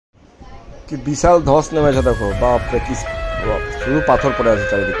কি বিশাল ধস নেমেছে দেখো, বাপরে কি শুধু পাথর পড়ে আছে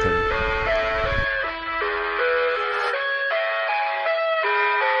চারিদিক থেকে।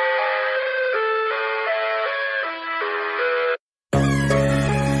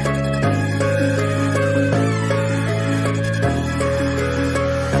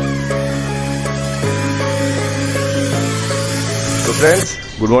 তো ফ্রেন্ডস,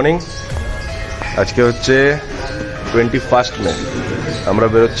 গুড মর্নিং। আজকে হচ্ছে 21 মে। আমরা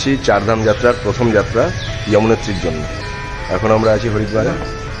বেরোচ্ছি চারধাম যাত্রার প্রথম যাত্রা যমুনোত্রীর জন্য। এখন আমরা আছি হরিদ্বারে।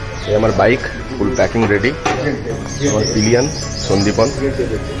 এই আমার বাইক ফুল প্যাকিং রেডি, আমার পিলিয়ান, সন্দীপন,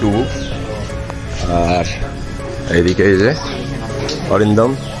 টুবু, আর এইদিকে এই যে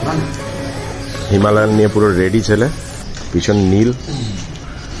অরিন্দম হিমালয়ান নিয়ে পুরো রেডি ছেলে, পিছন নীল,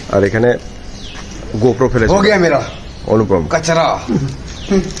 আর এখানে গোপ্রো ফেলেছে অনুপম কাচরা।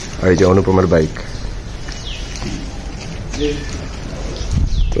 আর এই যে অনুপমের বাইক।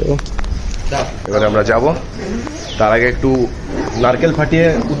 তো এবারে আমরা যাব, তার আগে একটু নারকেল ফাটিয়ে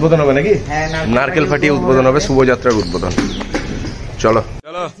উদ্বোধন হবে নাকি? নারকেল ফাটিয়ে উদ্বোধন হবে, শুভযাত্রার উদ্বোধন। চলো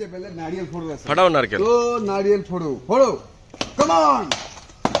চলো ফাটাও নারকেল। तो नारियल फोड़ो फोड़ो, कम ऑन।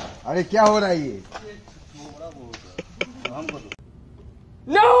 अरे क्या हो रहा है ये?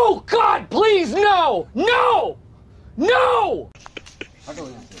 No, God, please, no, no, no.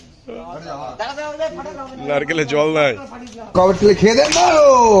 নারকেলে জল নাই, कवर के लिए खेद है। मारो,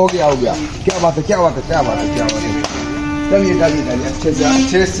 हो गया। क्या बात है, क्या बात है, क्या बात है, क्या बात है। चलिए डालिए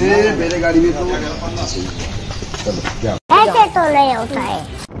अच्छे से मेरे गाड़ी में। तो चलो क्या ऐसे तो नहीं होता है।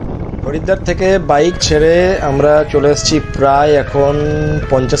 হরিদ্বার থেকে বাইক ছেড়ে আমরা চলে এসেছি প্রায় এখন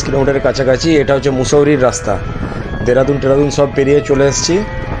 50 কিলোমিটারের কাছাকাছি। এটা হচ্ছে মুসৌরির রাস্তা। দেরাদুন সব পেরিয়ে চলে এসেছি।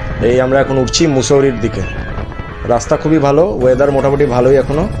 এই আমরা এখন উঠছি মুসৌরির দিকে। রাস্তা খুবই ভালো, ওয়েদার মোটামুটি ভালোই,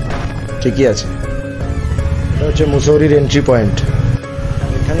 এখনও ঠিকই আছে। এটা হচ্ছে মুসৌরির এন্ট্রি পয়েন্ট।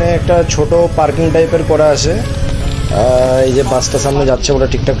 এখানে একটা ছোট পার্কিং টাইপের করা আছে। এই যে বাসটা সামনে যাচ্ছে, ওটা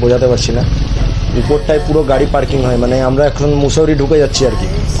ঠিকঠাক বোঝাতে পারছি না। উপরটায় পুরো গাড়ি পার্কিং হয়, মানে আমরা এখন মুসৌরি ঢুকে যাচ্ছি আর কি।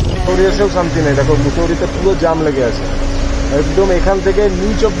 মুসৌরি এসেও শান্তি নেই, দেখো মুসৌরিতে পুরো জ্যাম লেগে আছে একদম। এখান থেকে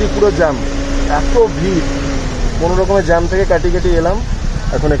নিচ অব্দি পুরো জ্যাম, এত ভিড়। কোনো রকমের জ্যাম থেকে কাটি এলাম,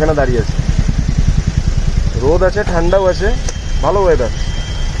 এখন এখানে দাঁড়িয়ে আছি। রোদ আছে, ঠান্ডাও আছে, ভালো ওয়েদার,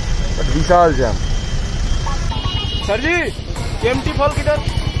 বাট বিশাল জ্যাম। স্যারজি কেমটি ফল কিটার,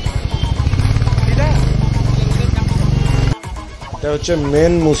 এটা হচ্ছে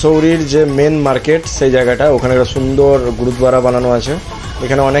মেন মুসৌরির যে মেন মার্কেট, সেই জায়গাটা। ওখানে একটা সুন্দর গুরুদ্বারা বানানো আছে,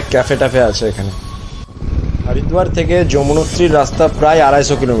 এখানে অনেক ক্যাফে ট্যাফে আছে এখানে। হরিদ্বার থেকে যমুনোত্রীর রাস্তা প্রায়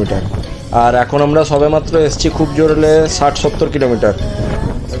 250 কিলোমিটার, আর এখন আমরা সবেমাত্র এসেছি খুব জোরলে 60-70 কিলোমিটার।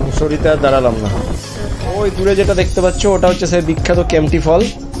 মুসৌরিতে আর দাঁড়ালাম না। ওই দূরে যেটা দেখতে পাচ্ছ ওটা হচ্ছে সেই বিখ্যাত কেমটি ফল।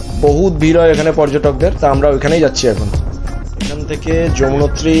 বহুত ভিড় হয় এখানে পর্যটকদের, তা আমরা ওইখানেই যাচ্ছি এখন। এখান থেকে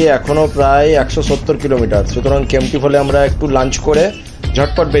যমুনোত্রী এখনও প্রায় 170 কিলোমিটার। সুতরাং কেমটি ফলে আমরা একটু লাঞ্চ করে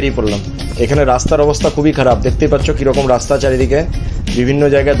ঝটপট বেরিয়ে পড়লাম। এখানে রাস্তার অবস্থা খুবই খারাপ, দেখতেই পাচ্ছ কীরকম রাস্তা চারিদিকে, বিভিন্ন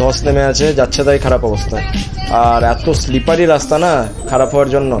জায়গায় ধস নেমে আছে, যাচ্ছে তাই খারাপ অবস্থা। আর এত স্লিপারি রাস্তা না, খারাপ হওয়ার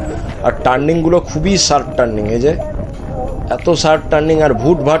জন্য। আর টার্নিংগুলো খুবই শার্প টার্নিং, এই যে এত শার্প টার্নিং, আর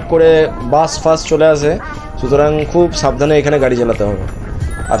ভুট ভাট করে বাস ফাস চলে আসে। সুতরাং খুব সাবধানে এখানে গাড়ি চালাতে হবে।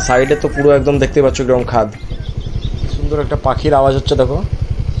 আর সাইডে তো পুরো একদম দেখতে পাচ্ছ কিরকম খাদ। সুন্দর একটা পাখির আওয়াজ হচ্ছে দেখো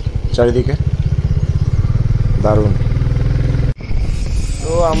চারিদিকে, দারুণ।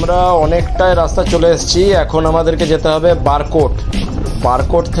 তো আমরা অনেকটাই রাস্তা চলে এসেছি। এখন আমাদেরকে যেতে হবে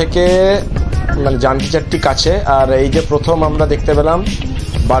বারকোট থেকে, মানে জানকি চাট্টি কাছে। আর এই যে প্রথম আমরা দেখতে পেলাম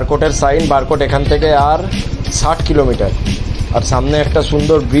বারকোটের সাইন। বারকোট এখান থেকে আর 60 কিলোমিটার। আর সামনে একটা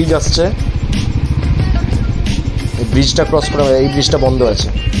সুন্দর ব্রিজ আসছে, এই ব্রিজটা ক্রস করে, এই ব্রিজটা বন্ধ আছে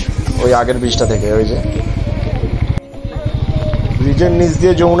ওই আগের ব্রিজটা থেকে। ওই যে ব্রিজের নিচ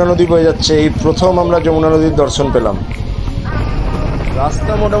দিয়ে যমুনা নদী বয়ে যাচ্ছে। এই প্রথম আমরা যমুনা নদীর দর্শন পেলাম।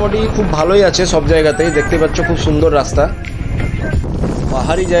 রাস্তা মোটামুটি খুব ভালোই আছে সব জায়গাতেই, দেখতে পাচ্ছ খুব সুন্দর রাস্তা।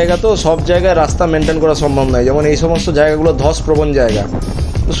 পাহাড়ি জায়গা তো, সব জায়গায় রাস্তা মেনটেন করা সম্ভব নয়। যেমন এই সমস্ত জায়গাগুলো ধসপ্রবণ জায়গা,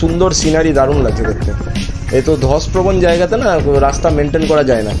 তো সুন্দর সিনারি, দারুণ লাগছে দেখতে। এই তো ধসপ্রবণ জায়গাতে না রাস্তা মেনটেন করা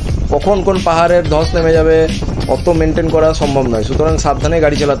যায় না, কখন কোন পাহাড়ের ধস নেমে যাবে অত মেনটেন করা সম্ভব নয়। সুতরাং সাবধানে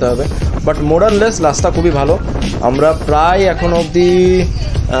গাড়ি চালাতে হবে। বাট মোডারলেস রাস্তা খুবই ভালো। আমরা প্রায় এখন অবধি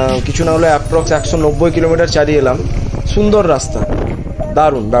কিছু না হলে অ্যাপ্রক্স 190 কিলোমিটার চালিয়ে এলাম। সুন্দর রাস্তা,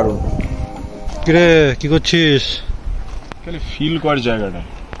 দারুণ দারুণ। কিরে কি করছিস? খালি ফিল কর জায়গাটা,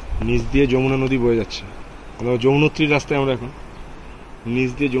 নিচ দিয়ে যমুনা নদী বয়ে যাচ্ছে। যমুনোত্রীর রাস্তায় আমরা এখন, নিচ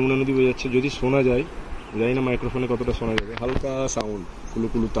দিয়ে যমুনা নদী বয়ে যাচ্ছে। যদি শোনা যায়, জানি না মাইক্রোফোনে কতটা শোনা যাবে, হালকা সাউন্ড,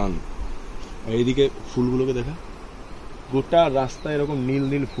 কুলুকুলু টান। আর এইদিকে ফুলগুলোকে দেখা, গোটা রাস্তা এরকম নীল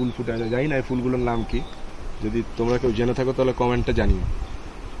নীল ফুল ফুটে আছে। জানি না এই ফুলগুলোর নাম কি, যদি তোমরা কেউ জেনে থাকো তাহলে কমেন্টে জানিও।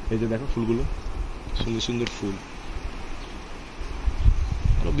 এই যে দেখো ফুলগুলো, সুন্দর সুন্দর ফুল,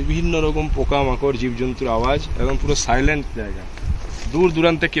 আরো বিভিন্ন রকম পোকামাকড় জীবজন্তুর আওয়াজ, একদম পুরো সাইলেন্ট জায়গা, দূর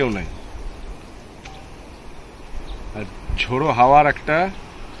দূরান্তে কেউ নাই। আর ঝোড়ো হাওয়ার একটা,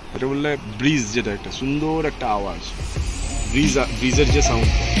 এটা বললে ব্রিজ, যেটা একটা সুন্দর একটা আওয়াজ, ব্রিজের যে সাউন্ড।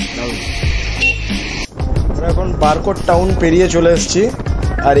 আমরা এখন বারকোট টাউন পেরিয়ে চলে এসেছি,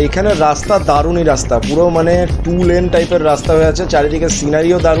 আর এখানে রাস্তা দারুণই রাস্তা, পুরো মানে 2 লেন টাইপের রাস্তা হয়ে আছে, চারিদিকে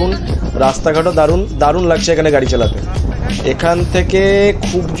সিনারিও দারুণ, রাস্তাঘাটও দারুণ, দারুণ লাগছে এখানে গাড়ি চালাতে। এখান থেকে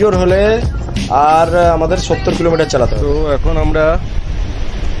খুব জোর হলে আর আমাদের 70 কিলোমিটার চালাতে হবে। তো এখন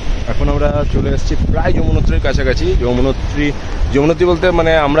আমরা চলে এসেছি প্রায় যমুনোত্রীর কাছাকাছি। যমুনোত্রী বলতে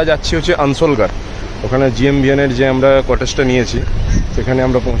মানে আমরা যাচ্ছি হচ্ছে আনসোলগার, ওখানে জিএমভিএনের যে আমরা কটেজটা নিয়েছি সেখানে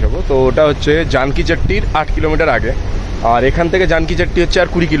আমরা পৌঁছাবো। তো ওটা হচ্ছে জানকি চাট্টির 8 কিলোমিটার আগে, আর এখান থেকে জানকি চাট্টি হচ্ছে আর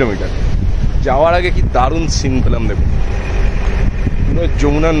 20 কিলোমিটার। যাওয়ার আগে কি দারুণ সিন পেলাম দেখুন, পুরো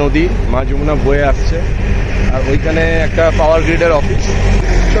যমুনা নদী, মা যমুনা বয়ে আসছে, আর ওইখানে একটা পাওয়ার গ্রিডের অফিস,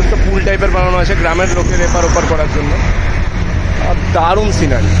 ছোট্ট পুল টাইপের বানানো আছে গ্রামের লোকের এপার ওপার করার জন্য, আর দারুণ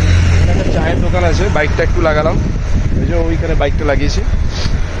সিনারি। একটা চায়ের দোকান আছে, বাইকটা একটু লাগালাম, ওই যে ওইখানে বাইকটা লাগিয়েছি,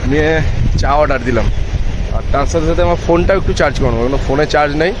 নিয়ে চা অর্ডার দিলাম। আর তার সাথে সাথে আমার ফোনটাও একটু চার্জ করানো, কারণ ফোনে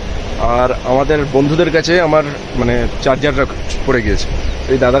চার্জ নেই, আর আমাদের বন্ধুদের কাছে আমার মানে চার্জারটা পড়ে গিয়েছে।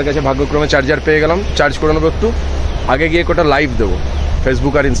 এই দাদার কাছে ভাগ্যক্রমে চার্জার পেয়ে গেলাম, চার্জ করে নেবো একটু, আগে গিয়ে কোটা লাইভ দেবো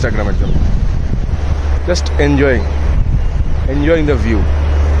ফেসবুক আর ইনস্টাগ্রামের জন্য। জাস্ট এনজয়িং দ্য ভিউ,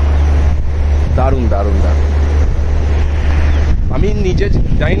 দারুণ দারুণ দারুণ। আমি নিজে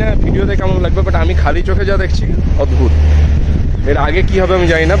জানি না ভিডিওতে কেমন লাগবে, বাট আমি খালি চোখে যা দেখছি অদ্ভুত। এর আগে কি হবে আমি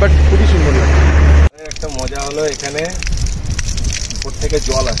জানি না, বাট খুবই সুন্দর লাগে। একটা মজা হলো, এখানে উপর থেকে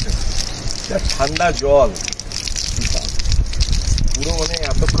জল আসে, ঠান্ডা জল, পুরো মানে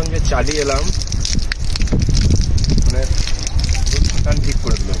এতক্ষণ যে চালিয়ে এলাম মানে পুরো ঠিক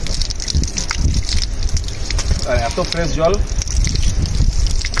করে দিল একদম। আর এত ফ্রেশ জল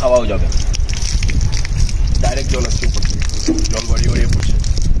খাওয়াও যাবে, ডাইরেক্ট জল আসছে উপর থেকে, জল গড়িয়ে পড়ছে,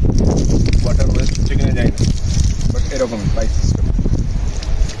 ওয়াটার ওয়েস্ট হচ্ছে কিনা যাই না, বাট এরকম পাইপ সিস্টেম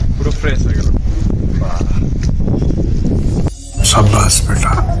পুরো ফ্রেশ হয়ে গেল। শাবাশ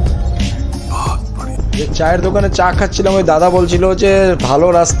বেটা। যে চায়ের দোকানে চা খাচ্ছিলাম, ওই দাদা বলছিল যে ভালো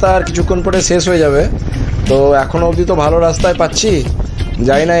রাস্তা আর কিছুক্ষণ পরে শেষ হয়ে যাবে, তো এখনো অবধি তো ভালো রাস্তায় পাচ্ছি,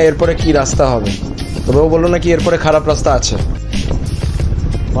 জানি না এরপরে কি রাস্তা হবে। তবে ও বললো নাকি এরপরে খারাপ রাস্তা আছে।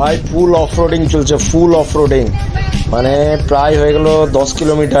 ভাই ফুল অফরোডিং চলছে, ফুল অফরোডিং, মানে প্রায় হয়ে গেল 10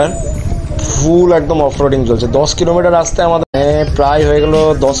 কিলোমিটার, ফুল একদম অফরোডিং চলছে। 10 কিলোমিটার রাস্তায় আমাদের প্রায় হয়ে গেল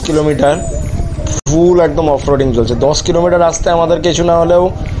 10 কিলোমিটার, ফুল একদম অফরোডিং চলছে। 10 কিলোমিটার রাস্তায় আমাদের কিছু না হলেও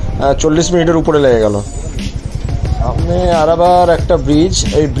 40 মিনিটের উপরে লেগে গেল। আপনি আর আবার একটা ব্রিজ,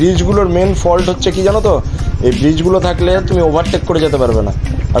 এই ব্রিজগুলোর মেন ফল্ট হচ্ছে কি জানো তো, এই ব্রিজগুলো থাকলে তুমি ওভারটেক করে যেতে পারবে না,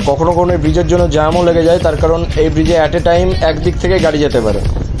 আর কখনো কখনো এই ব্রিজের জন্য জ্যামও লেগে যায়, তার কারণ এই ব্রিজে অ্যাট এ টাইম একদিক থেকে গাড়ি যেতে পারে,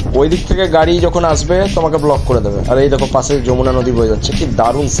 ওই দিক থেকে গাড়ি যখন আসবে তোমাকে ব্লক করে দেবে। আর এই দেখো পাশে যমুনা নদী বয়ে যাচ্ছে, কি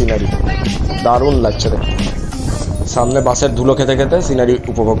দারুণ সিনারি, দারুণ লাগছে দেখো, সামনে বাসের ধুলো খেতে খেতে সিনারি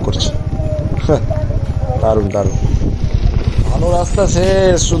উপভোগ করছে, দারুণ দারুণ। ভালো রাস্তা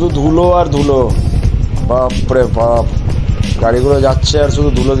শেষ, শুধু ধুলো আর ধুলো, বাপরে বাপ, গাড়িগুলো যাচ্ছে আর শুধু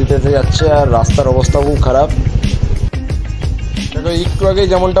ধুলো দিতে যাচ্ছে, আর রাস্তার অবস্থা খুব খারাপ। দেখো একটু আগেই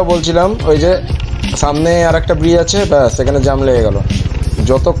যেমনটা বলছিলাম, ওই যে সামনে আর একটা ব্রিজ আছে, ব্যাস সেখানে জ্যাম লেগে গেল।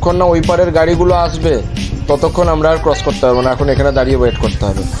 যতক্ষণ না ওই পারের গাড়িগুলো আসবে ততক্ষণ আমরা আর ক্রস করতে পারবো না, এখন এখানে দাঁড়িয়ে ওয়েট করতে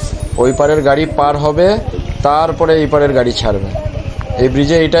হবে। ওই পারের গাড়ি পার হবে, তারপরে এই পারের গাড়ি ছাড়বে। এই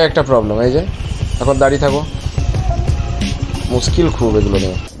ব্রিজে এইটা একটা প্রবলেম, এই যে এখন দাঁড়িয়ে থাকো, মুশকিল খুব এগুলো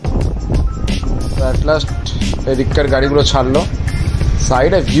নিয়ে। তো অ্যাট লাস্ট এদিককার গাড়িগুলো ছাড়লো,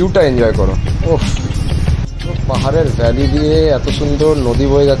 সাইডে ভিউটা এনজয় করো। ওফ, পাহাড়ের ভ্যালি দিয়ে এত সুন্দর নদী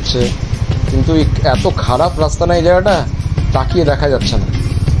বয়ে যাচ্ছে, কিন্তু এত খারাপ রাস্তা না এই জায়গাটা, তাকিয়ে দেখা যাচ্ছে না।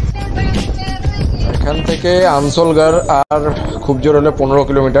 এখান থেকে আনসোলগার আর খুব জোর হলে 15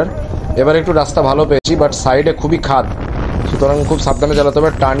 কিলোমিটার। এবার একটু রাস্তা ভালো পেয়েছি, বাট সাইডে খুবই খাদ, সুতরাং খুব সাবধানে চালাতে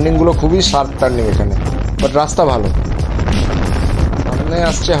হবে। টার্নিংগুলো খুবই শার্প টার্নিং এখানে, বাট রাস্তা ভালো। সামনে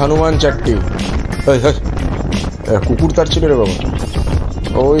আসছে হনুমান চাট্টি, কুকুর তার ছিল রে বাবা।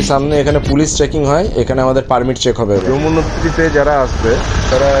 ওই সামনে এখানে পুলিশ চেকিং হয়, এখানে আমাদের পারমিট চেক হবে। যমুনোত্রীতে যারা আসবে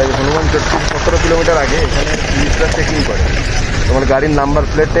তারা হনুমান চাট্টির 17 কিলোমিটার আগে এখানে পুলিশরা চেকিং করে, তোমার গাড়ির নাম্বার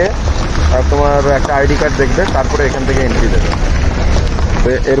প্লেটে আর তোমার একটা আইডি কার্ড দেখবে, তারপরে এখান থেকে এন্ট্রি দেবে। তো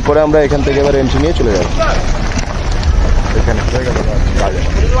এরপরে আমরা এখান থেকে এবার এন্ট্রি নিয়ে চলে যাব। এখানে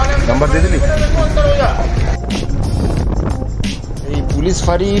নাম্বার দিয়ে দিলি। এই পুলিশ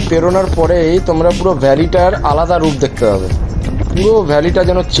ফাঁড়ি পেরোনোর পরেই তোমরা পুরো ভ্যালিটার আলাদা রূপ দেখতে পাবে, পুরো ভ্যালিটা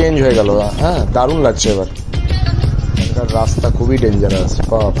যেন চেঞ্জ হয়ে গেল। হ্যাঁ, দারুণ লাগছে। এবার এখানকার রাস্তা খুবই ডেঞ্জারাস,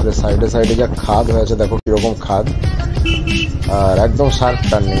 বাপরে সাইডে সাইডে যা খাদ হয়েছে দেখো কিরকম খাদ, আর একদম শার্প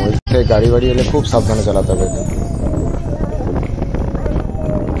টার্নিং, ওই থেকে গাড়ি বাড়ি এলে খুব সাবধানে চালাতে হবে।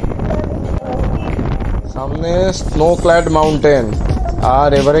 সামনে স্নো ক্ল্যাড মাউন্টেন, আর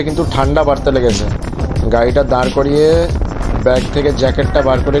এবারে কিন্তু ঠান্ডা বাড়তে লেগেছে। গাড়িটা দাঁড় করিয়ে ব্যাগ থেকে জ্যাকেটটা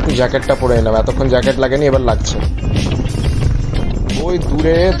বার করে একটু জ্যাকেটটা পরে এলাম, এতক্ষণ জ্যাকেট লাগেনি, এবার লাগছে। ওই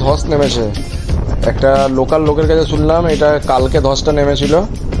দূরে ধস নেমেছে, একটা লোকাল লোকের কাছে শুনলাম এটা কালকে ধসটা নেমেছিল।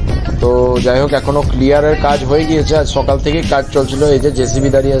 তো যাই হোক এখনো ক্লিয়ারের কাজ হয়ে গিয়েছে, আজ সকাল থেকেই কাজ চলছিল। এই যে জেসিবি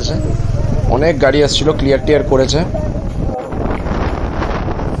দাঁড়িয়ে আছে, অনেক গাড়ি আসছিল, ক্লিয়ার টিয়ার করেছে।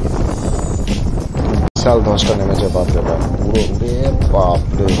 বিশাল ধসটা নেমেছে, বাপরে বাপ, পুরো উড়ে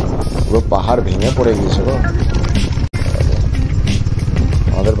বাপরে পুরো পাহাড় ভেঙে পড়ে গিয়েছে গো।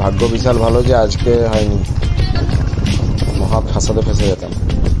 আমাদের ভাগ্য বিশাল ভালো যে আজকে হয়নি, মহা ফাঁসাতে ফেসে যেতাম।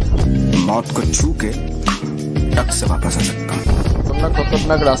 मौत को छू के टक से वापस आ सकता हूँ।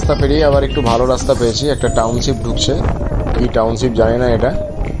 খতরনাক রাস্তা পেরিয়ে আবার একটু ভালো রাস্তা পেয়েছি, একটা টাউনশিপ ঢুকছে, কি টাউনশিপ জানি না এটা,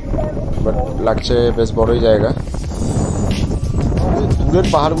 বাট লাগছে বেশ বড়ই জায়গা। দূরের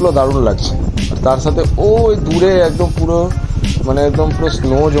পাহাড়গুলো দারুণ লাগছে, তার সাথে ওই দূরে একদম পুরো মানে একদম পুরো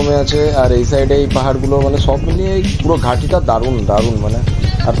স্নো জমে আছে, আর এই সাইডে এই পাহাড়গুলো, মানে সব মিলিয়ে পুরো ঘাটিটা দারুণ দারুণ মানে।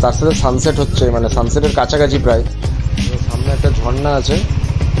 আর তার সাথে সানসেট হচ্ছে, মানে সানসেটের কাছাকাছি প্রায়। সামনে একটা ঝর্ণা আছে,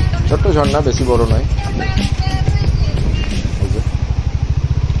 ছোট্ট ঝর্ণা, বেশি বড় নয়।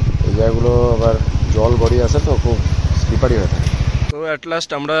 এই জায়গাগুলো আবার জল গড়িয়ে আসে তো খুব স্লিপারি হয়ে থাকে। তো অ্যাট লাস্ট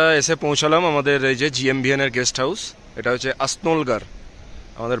আমরা এসে পৌঁছালাম আমাদের এই যে GMBN এর গেস্ট হাউস। এটা হচ্ছে আসনোলগার।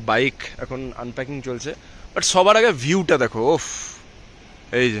 আমাদের বাইক এখন আনপ্যাকিং চলছে, বাট সবার আগে ভিউটা দেখো, ওফ,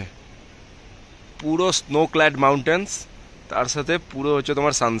 এই যে পুরো স্নো ক্ল্যাড মাউন্টেন্স, তার সাথে পুরো হচ্ছে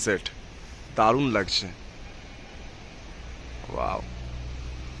তোমার সানসেট, দারুণ লাগছে, ওয়াও।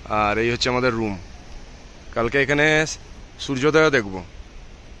 আর এই হচ্ছে আমাদের রুম, কালকে এখানে সূর্যোদয় দেখব।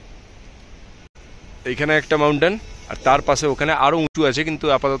 এইখানে একটা মাউন্টেন, আর তার পাশে ওখানে আরও উঁচু আছে, কিন্তু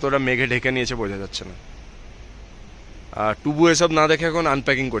আপাতত ওরা মেঘে ঢেকে নিয়েছে, বোঝা যাচ্ছে না। আর টুবু এসব না দেখে এখন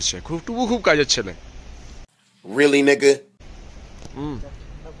আনপ্যাকিং করছে। টুবু খুব কাজের ছেলে,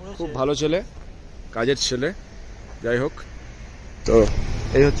 খুব ভালো ছেলে, কাজের ছেলে। যাই হোক, তো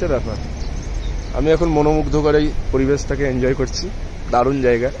এই হচ্ছে ব্যাপার। আমি এখন মনোমুগ্ধ করে এই পরিবেশটাকে এনজয় করছি, দারুণ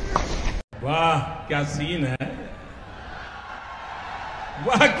জায়গা। वाह क्या सीन है,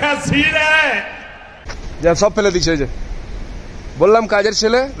 वाह क्या सीन है। যা সব ফেলে দিচ্ছে, এই যে বললাম কাজের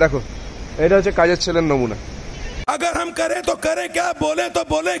ছেলে, দেখো এটা হচ্ছে কাজের ছেলের নমুনা। अगर हम करें तो करें क्या, बोले तो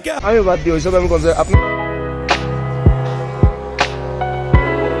बोले क्या। আমি বাদ দিই ওইসব, আমি আপনি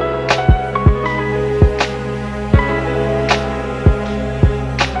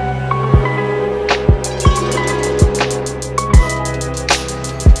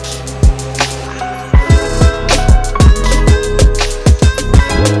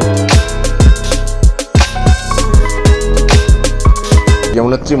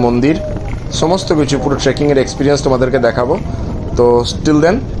যমুনোত্রী মন্দির, সমস্ত কিছু পুরো ট্রেকিংয়ের এক্সপিরিয়েন্স তোমাদেরকে দেখাবো। তো স্টিল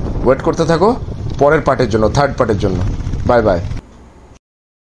দেন ওয়েট করতে থাকো পরের পার্টের জন্য, থার্ড পার্টের জন্য। Bye bye.